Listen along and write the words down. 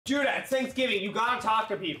Judah, it's Thanksgiving. You gotta talk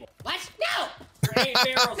to people. What? No! Hey,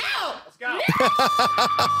 barrels. No! Let's go.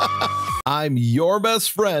 I'm your best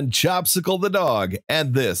friend, Chopsicle the dog,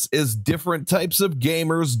 and this is Different Types of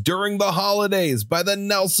Gamers During the Holidays by the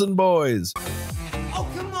Nelson Boys. Oh,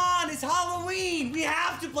 come on, it's Halloween. We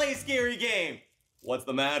have to play a scary game. What's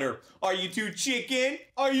the matter? Are you two chicken?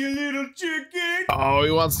 Are you little chicken? Oh, he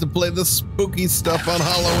wants to play the spooky stuff on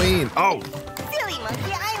Halloween. Oh. Silly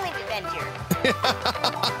Monkey Island Adventure.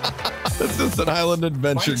 That's just an island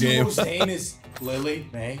adventure game. My name is Lily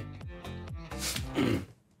May.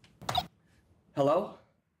 Hello?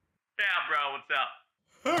 Yeah, bro, what's up?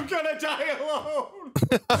 I'm gonna die alone.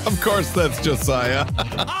 Of course, that's Josiah.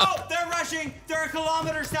 Oh, they're rushing. They're a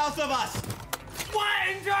kilometer south of us. What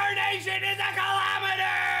in tarnation is a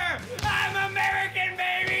kilometer? I'm American,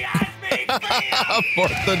 baby. I speak freedom.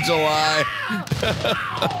 4th of July.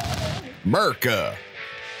 Merca.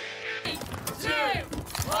 2,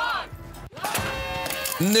 1.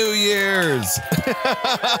 New Year's.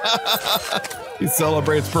 He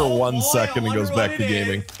celebrates for 1 second and goes back to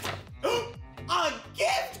gaming. A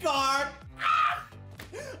gift card?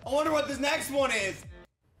 I wonder what this next one is.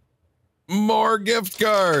 More gift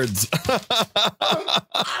cards.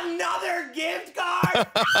 Another gift card?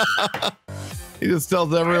 He just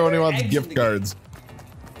tells everyone he wants gift cards.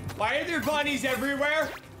 Why are there bunnies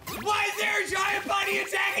everywhere? Why is there a giant bunny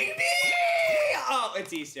attacking me? Oh,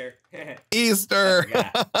 it's Easter. Easter.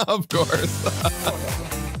 Of course.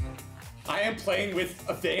 I am playing with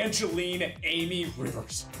Evangeline Amy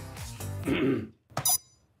Rivers.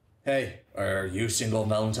 Hey, are you single on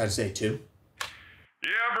Valentine's Day too? Yeah,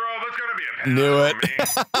 bro, that's gonna be a Knew it.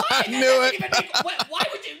 Why? Knew it. Why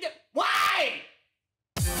would you? Why?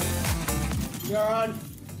 They're on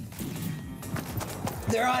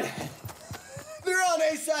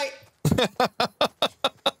A site.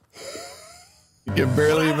 You can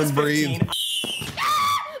barely even breathe. I've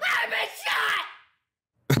been shot!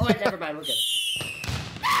 Oh, wait, never mind. We're good.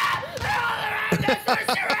 They're all around us. We're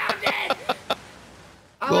surrounded.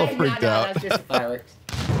 A little freaked out. That's just fireworks.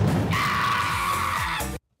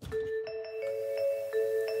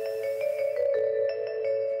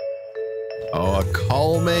 Oh, a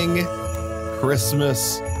calming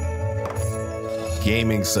Christmas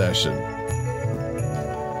gaming session.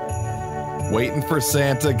 Waiting for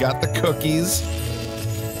Santa, got the cookies.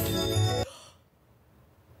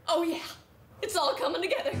 Oh, yeah. It's all coming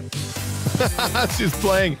together. She's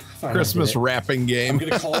playing Christmas wrapping game. I'm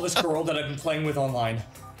gonna call this girl that I've been playing with online.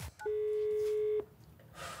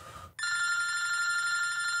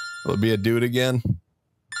 Will it be a dude again?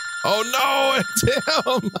 Oh no, it's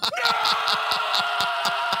him!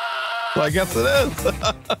 Well, I guess it is.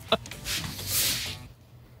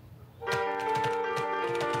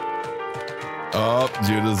 Oh,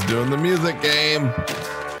 Judah's doing the music game.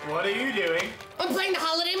 What are you doing? I'm playing the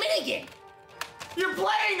holiday minigame. You're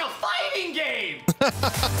playing a fighting game.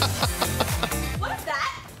 What's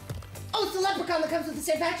that? Oh, it's the leprechaun that comes with the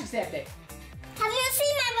St. Patrick's Day update. Have you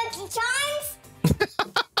seen my Lucky Charms?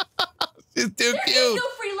 She's too There is cute. no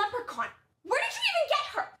free leprechaun. Where did you even get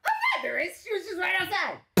her? Oh, yeah, there is. She was just right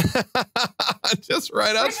outside. Just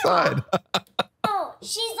right outside. Oh,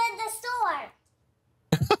 she's at the store.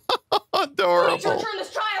 Adorable. Return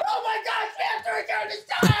this child. Oh my gosh, we have to return this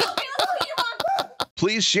child.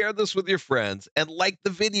 Please share this with your friends and like the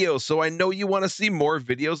video so I know you want to see more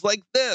videos like this.